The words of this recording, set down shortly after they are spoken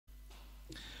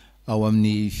ao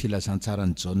amin'ny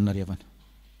filazantsarany Jona ry havana.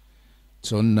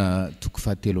 Jona toko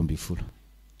fahatelo amby folo.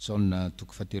 Jona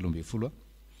toko fahatelo amby folo.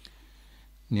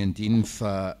 Ny andininy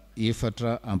fa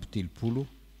efatra amby telopolo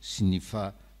sy ny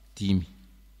fa dimy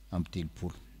amby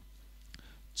telopolo.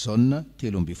 Jona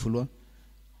telo amby folo,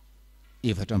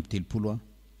 efatra amby telopolo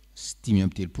sy dimy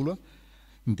amby telopolo.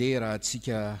 Nde raha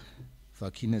antsika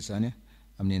vakina zany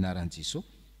amin'ny anaran'i Jesosy.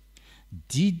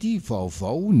 Didy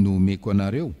vaovao no omeko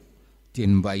anareo,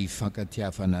 teny mba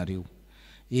hifankatiavanareo.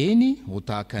 Eny ho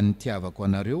tahaka nitiavako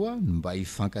anareo mba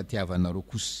hifankatiavanareo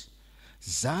kosa.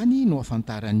 Zany no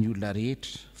hahafantaran'ny olona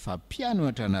rehetra fa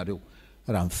mpianatra anareo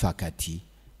raha mifankatia.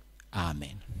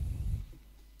 Amen.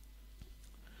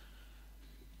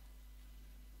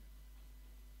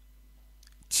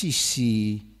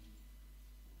 Tsy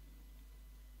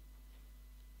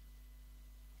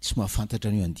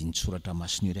mahafantatra ny andiny soratra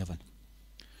masina ry havana.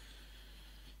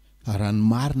 Raha ny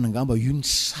marina angamba io ny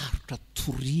sarotra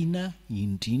toriana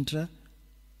indrindra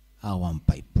ao amin'ny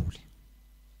Baiboly.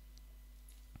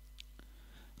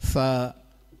 Fa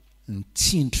ny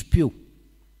tsindrim-peo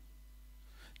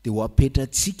dia ho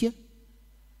apetratsika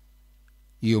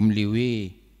eo amin'ilay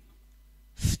hoe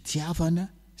fitiavana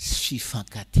sy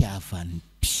fifankatiavan'ny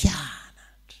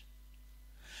mpianatra.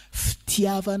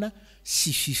 Fitiavana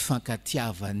sy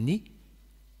fifankatiavan'ny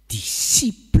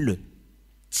disciple.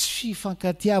 Tsy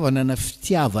fifankatiavana na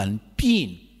fitiavan'ny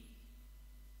mpino.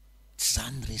 Tsy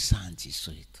zany resahan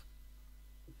Jesosy eto.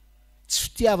 Tsy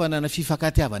fitiavana na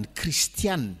fifankatiavan'ny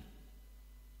kristianina.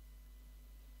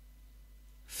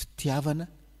 Fitiavana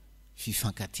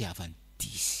fifankatiavan'ny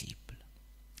disciple.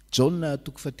 Jona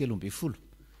toko fahatelo amby folo.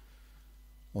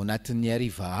 Ao anatin'ny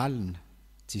hariva alina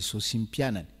Jesosy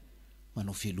mpianany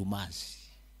manao veloma azy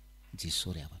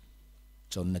Jesosy ry havana.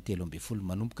 Jona telo amby folo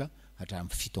manomboka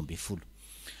hatramin'ny fito amby folo.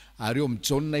 Ary eo amin'ny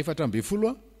Jona efatra amby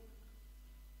folo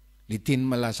le teny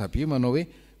malaza be manao hoe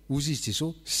ozy izy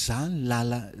Jesosy, zany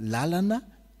lalana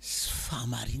sy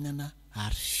fahamarinana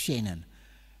ary fiainana,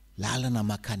 lalana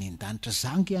makany an-danitra.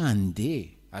 Zange andeha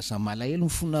aza malahelo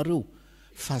ny fonareo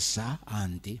fa za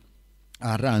andeha.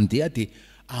 Ary raha andeha dia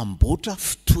amboatra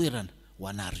fitoerana ho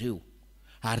anareo,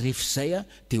 ary rehefa izay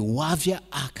dia ho avy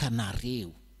aka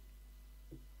anareo,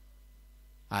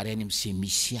 ary any amin'izay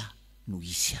misy no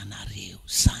hisy anareo.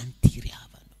 Zany ty ry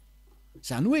havana.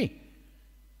 Zany hoe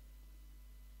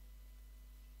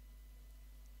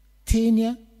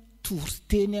teny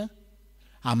toriteny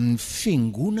amin'ny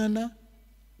fiangonana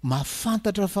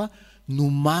mahafantatra fa no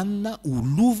manana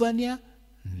olovany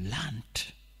ny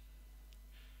lanitra.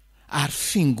 Ary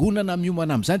fiangonana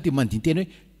miomana amin'izany dia mandiny teny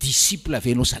hoe disciple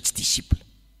avy ianao sa tsy disciple.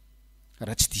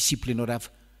 Raha tsy disciple ianao raha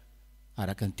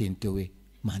araka ny teny teo hoe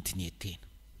mandiny tena.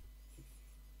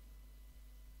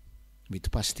 Mety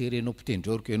paster ianao,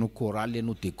 mpitendrorika ianao, choral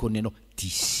ianao, dekona ianao,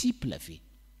 disciple ve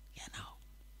ianao?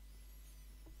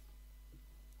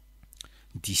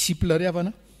 Disciple ry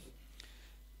havana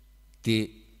dia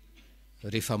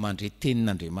rehefa mandre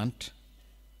tenin'Andriamanitra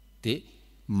dia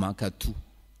mankatoa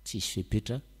tsisy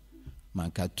fepetra,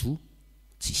 mankatoa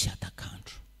tsisy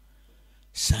atakandro.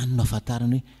 Zany no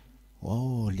ahafantarany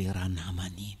hoe le raha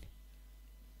namana iny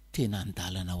tena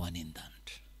andalana ho any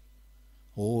an-danitra.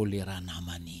 Le raha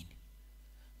namana iny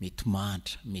mety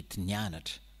mantra, mety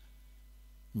nianatra,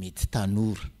 mety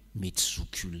tanora, mety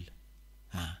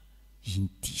zokiolona. Iny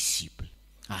disciple.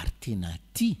 Ary tena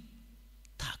tia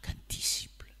tahaka ny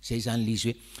disciple. Zay zany le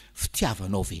izy hoe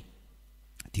fitiavanao ve?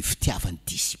 Dia fitiavan'ny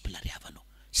disciple ry havanao.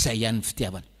 Zay ihany ny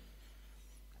fitiavana.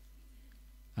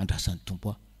 Andrasan'ny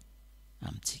tompo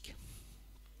amintsika.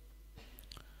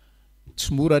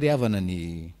 Tsy mora ry havana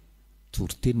ny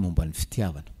toriteny momba ny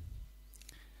fitiavana.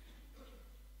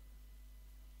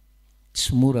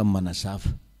 Tsy mora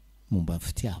manazava momba ny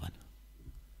fitiavana.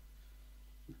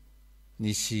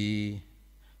 Nisy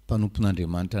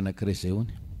mpanompon'Andriamanitra anankiray zay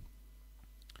hony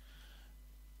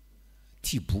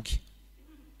tia boky,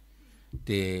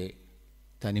 dia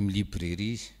tany amin'ny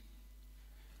librairie izy,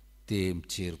 dia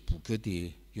mijery boky eo,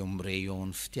 dia eo amin'ny rayon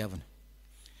ny fitiavana.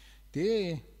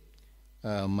 Dia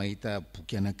mahita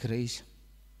boky anankiray izy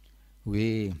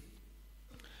hoe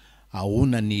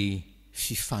ahoana ny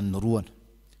fifanoroana,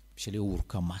 misy le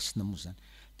oroka masina moa zany,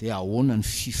 dia ahoana ny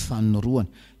fifanoroana.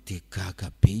 Dia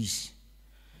gaga be izy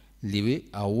le hoe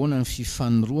ahoana ny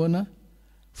fifanoroana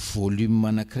volume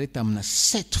anankiray tamina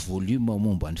 7 volume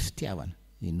momba ny fitiavana.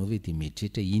 Ianao ve dia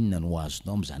mieritreritra inona no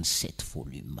azonao amin'izany 7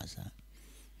 volume zany?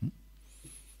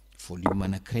 Volume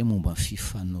anankiray momba ny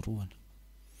fifanoroana.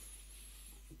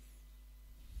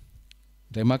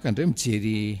 Ndray makandray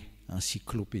mijery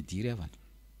encyclopédie ry havana.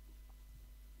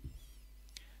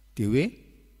 Dia hoe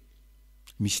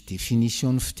misy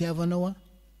définition ny fitiavana ao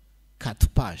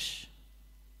 4 page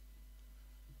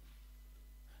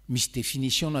misy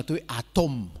définition natao hoe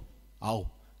atome ao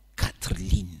 4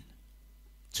 lignes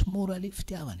tsy mora le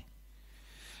fitiavana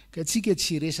ka tsika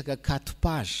tsy resaka 4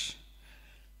 page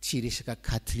tsy resaka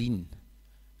 4 lignes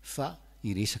fa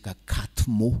iresaka 4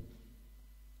 mots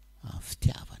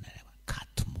fitiavana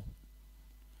 4 mots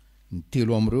ny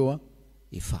telo am'ireo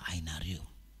efa hainareo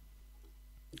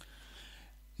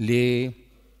le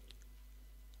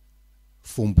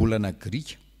voambolana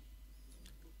grika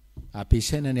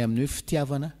ampiasaina ny amin'ny hoe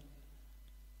fitiavana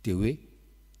dia hoe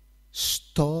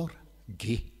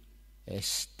storge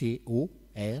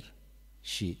storge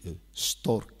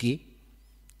storge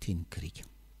teny grika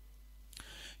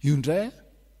io indray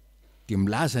dia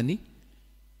milaza ny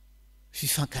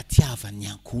fifankatiavan'ny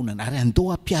ankonana ary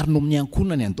andao ampiarino amin'ny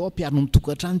ankonany andao ampiarino amin'ny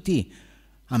tokantrano ty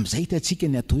amin'izay hitantsika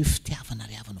ny atao hoe fitiavana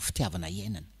ryhavana fitiavana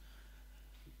iainana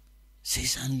zay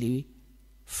zany le hoe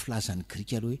filazan'ny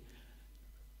grika aloha hoe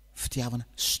fitiavana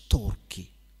storge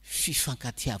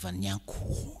fifankatiavan'ny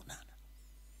ankonana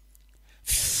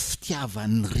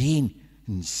fitiavan'ny reny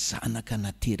ny zanaka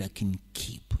nateraky ny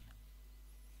kibona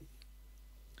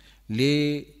le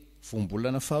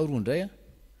voambolana faharoa indray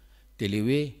dia le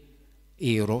hoe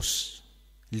eros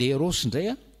le eros indray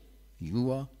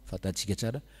io fantatsika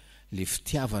tsara le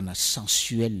fitiavana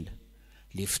sensuel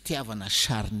le fitiavana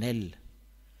charnel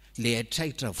le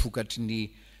atraitra vokatry ny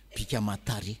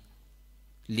pikamantary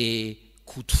le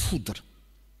coup de foudre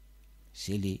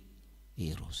zay le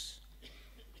eros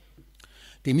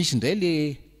dia misy indray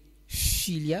le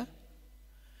filia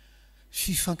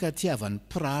fifankatiavan'ny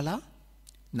prala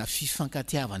na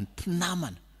fifankatiavan'ny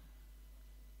mpinamana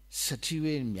satria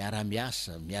hoe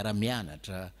miara-miasa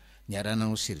miara-mianatra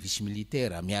miara-nanao service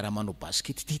militaire miara-manao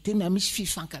basket tena misy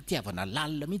fifankatiavana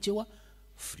lalina mihitsy eo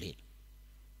volena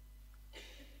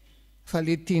fa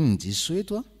le tenin'ny Jesosy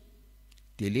eto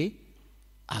dia le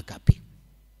agape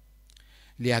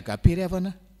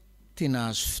ryhavana tena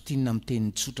azo fitinina amin'ny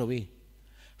tenin'ny tsotra hoe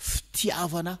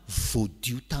fitiavana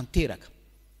voadio tanteraka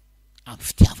amin'ny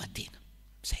fitiavatena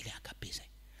zay le agape zay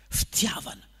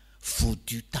fitiavana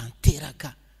voadio tanteraka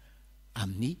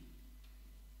amin'ny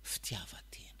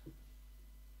fitiavatena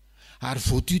ary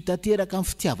voadio tanteraka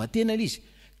amin'ny fitiavatena izy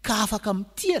ka afaka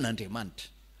mitian'Andriamanitra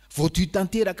voadio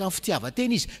tanteraka amin'ny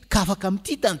fitiavatena izy ka afaka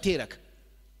mity tanteraka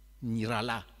ny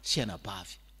rahalahy sy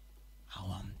anabavy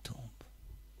ao amin'ny tombo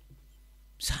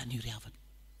zany io ryhavana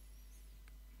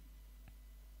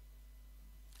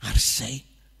ary zay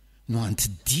no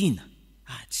antidina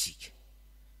atsika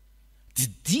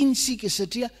didiny sika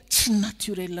satria tsy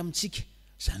naturel amintsika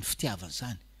zany fitiavana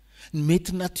zany ny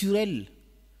mety naturel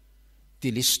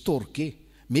dia le storge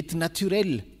mety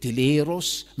naturel dia le eros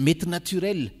mety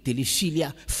naturel dia le filia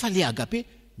fa le agape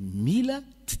mila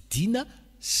didina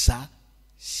za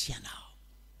sy anao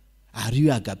ary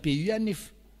io agape io ihany nefa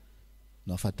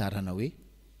no afantarana hoe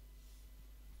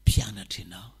mpianatra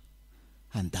ianao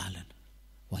andalana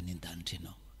ho any an-danitra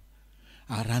ianao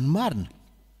ary ranomarina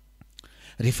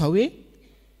rehefa hoe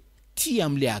tia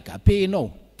amin'le agape ianao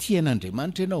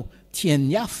tian'Andriamanitra ianao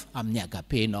tian'ny hafa amin'ny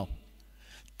agape ianao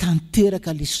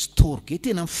tanteraka le storge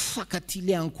tena mifankatia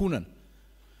le ankonana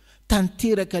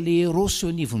tanteraka le eros eo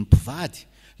anivon'ny mpivady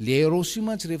le eros io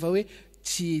mantsy rehefa hoe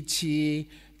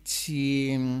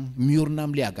tsy miorina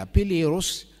amin'le agape le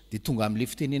eros dia tonga amin'le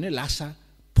fitenena hoe lasa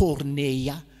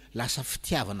porneia lasa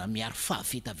fitiavana miaro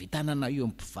fahavitavitanana eo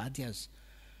amin'ny mpivady azy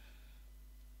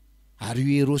ary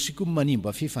io eros io koa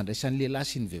manimba fifandraisan'ny lehilahy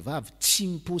sy ny vehivavy tsy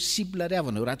impossible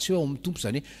ryhavana raha tsy hoe ao amin'ny tompo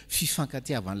zany hoe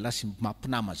fifankatiavany lahy sy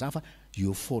mampinama zany fa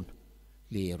eo foana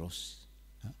le eros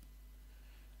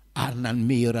ary na ny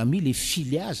meilleur ami le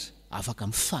fily azy afaka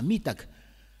mifamitaka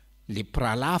le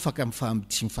prala afaka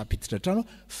tsy mifampititra trano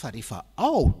fa rehefa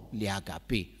ao le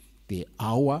agape dia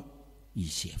ao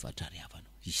izy efatra ryhavana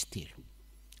izy telo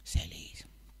zay le izy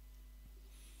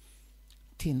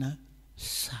tena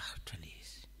sarotra le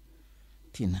izy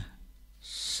tena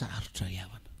sarotra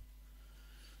ryhavana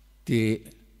dia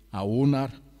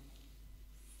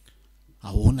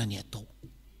ahoana ny atao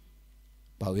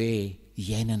mba hoe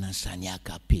iainana zany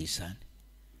agape zany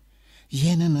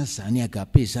iainana zany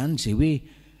agape zany zay hoe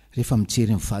rehefa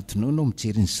mijery ny vadinao ianao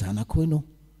mijery ny zanako ianao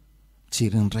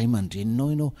mijery ny ray aman-dreninao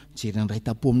ianao mijery ny ray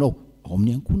tampo aminao ao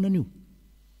amin'ny ankonana io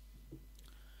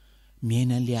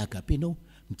miaina n'le agape ianao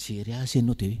mijery azy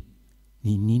ianao dia hoe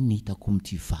ninino ny hitako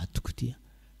amin'ity vadiko tia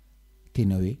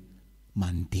tena hoe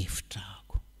mandefitra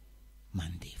ako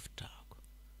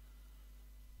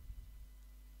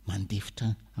mandefitra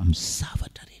amin'ny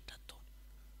zavatra rehetra ataona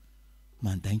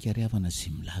mandainga ryhavana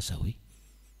zay milaza hoe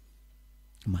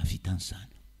mahavita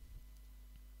an'izany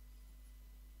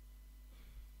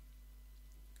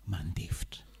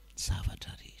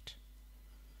zavatra rehetra.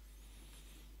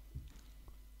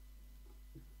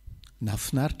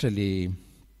 Nafinaritra le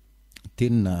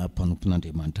tenina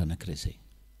mpanompon'Andriamanitra anankiray zay.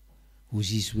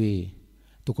 Ozy izy hoe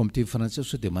toko amin'ny teny frantsay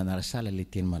sao dia manarasala le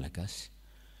teny malagasy.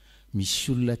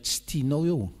 Misy olona tsy tianao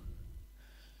eo,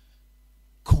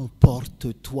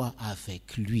 comporte-toi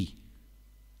avec lui,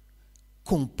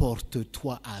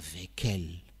 comporte-toi avec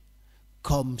elle,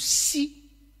 comme si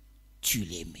tu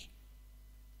l'aimais.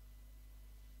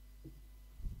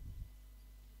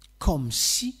 Comme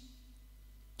si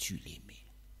tu l'aimais.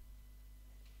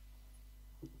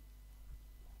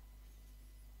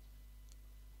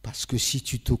 Parce que si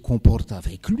tu te comportes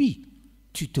avec lui,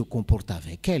 tu te comportes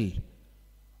avec elle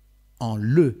en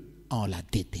la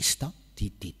détestant,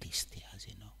 tu détestes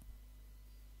Azénor.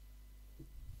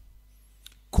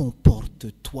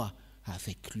 Comporte-toi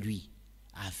avec lui,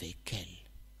 avec elle,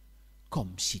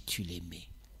 comme si tu l'aimais.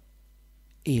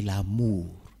 Et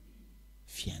l'amour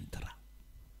viendra.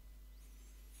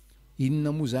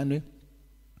 Inona moa zany hoe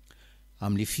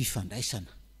amin'le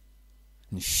fifandraisana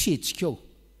ny fihetsika eo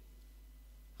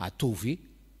ataovy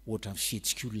ohatra ny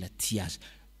fihetsika olona tia azy.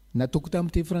 Nataoko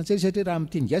tamin'ny teny frantsay satria raha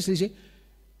amin'ny teny gasy izy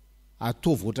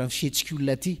ataovy ohatra ny fihetsika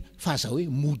olona tia fa aza hoe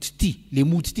mody tia. Le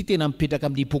mody tia tena mipetraka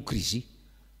amin'ny hipokrizia.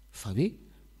 Fa hoe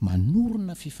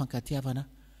manorina fifankatiavana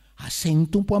asain'ny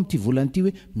tompo amin'ity volana ity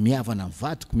hoe mihavana amin'ny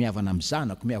vadiko, mihavana amin'ny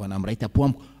zanako, mihavana amin'ny raitapo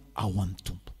amiko ao amin'ny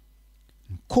tompo.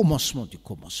 Commencement du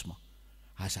commencement.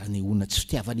 Aza ny ona tsy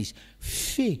fitiavana izy.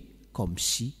 Fais comme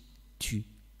si tu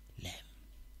l'aimes.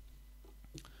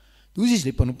 Ozy izy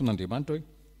le mpanompon'Andriamanitra hoe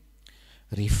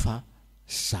rehefa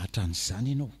zatra an'izany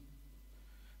ianao,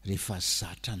 rehefa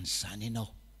zatra an'izany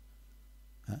ianao,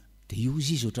 dia io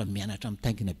izy ohatra mianatra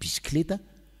mitaingina bisikileta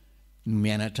no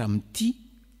mianatra amin'ity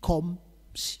comme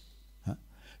si.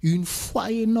 Une fois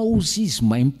ianao ozy izy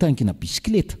mahay mitaingina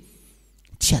bisikileta,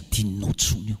 tsy adininao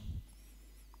tsony io.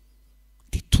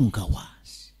 Dia tonga ho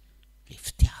azy le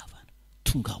fitiavana,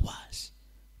 tonga ho azy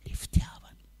le fitiavana.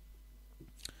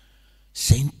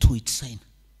 Zay ny toe-tsaina,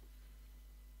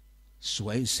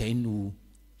 zay no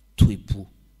toe-po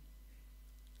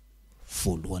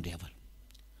voalohany ry havana.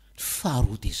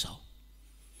 Faharoa dia izao,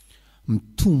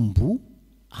 mitombo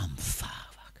amin'ny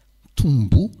vavaka,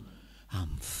 mitombo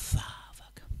amin'ny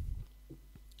vavaka.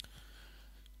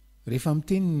 Rehefa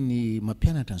miteny ny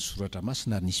mampianatra ny soratra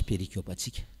masina ary nisy perikiopa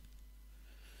antsika,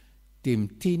 dia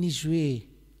miteny izy hoe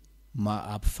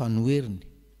ampifanoheriny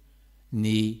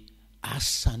ny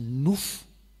asan'ny nofo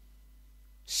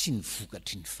sy ny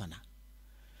vokatry ny fanahy.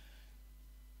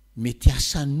 Mety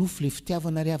asan'ny nofo le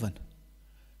fitiavana ry havana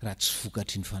raha tsy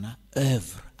vokatry ny fanahy,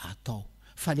 œuvre atao.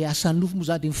 Fa le asan'ny nofo moa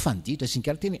zany dia mifanditra sy ny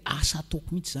karateny asa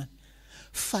ataoko mihitsy zany.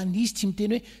 Fa ny izy tsy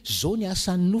miteny hoe zao ny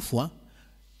asan'ny nofo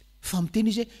fa miteny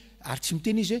izy hoe, ary tsy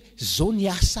miteny izy hoe zao ny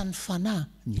asan'ny fanahy.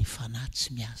 Ny fanahy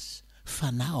tsy miasa,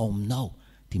 fanahy ao aminao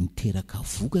dia miteraka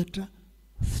vokatra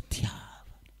fitiavana.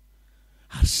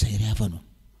 Ary zay ry havana,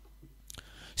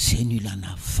 zay no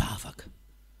ilana vavaka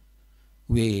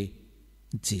hoe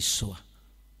Jesoa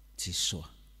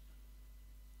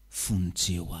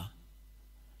fonjeo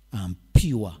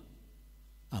ampio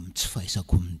amin'ny tsy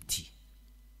fahaizako mity,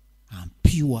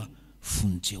 ampio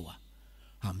fonjeo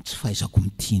amin'ny tsy fahaizako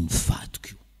mity ny vadiko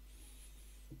io,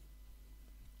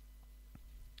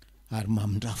 ary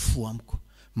mamindra fo amiko,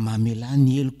 mamela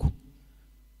ny heloko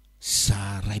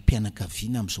za ray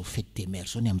mpianakaviana amin'izao fête des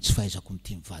mères zao ny amin'ny tsy fahaizako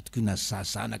mity ny vadiko io, na za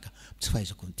zanaka amin'ny tsy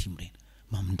fahaizako mity mirena,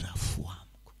 mamindra fo amiko.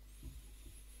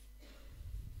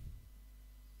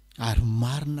 Ary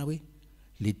marina hoe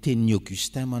le tenin'ny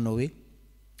Augustin manao hoe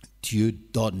Dieu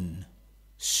donne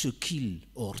ce qu'il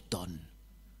ordonne.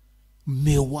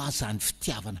 Meoa zany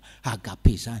fitiavana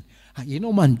agape zany.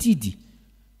 Ianao mandidy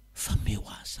fa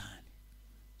meoa zany,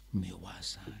 meoa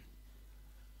zany.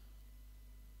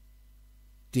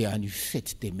 Dia any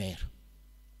fête des mères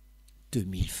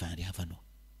 2020 ry havanao,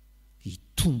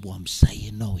 hitombo amin'izay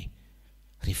ianao hoe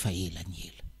rehefa ela ny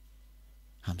ela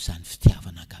amin'izany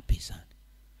fitiavana agape zany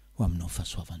ho aminao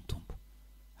fahasoavan'ny tompo.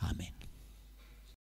 Amen.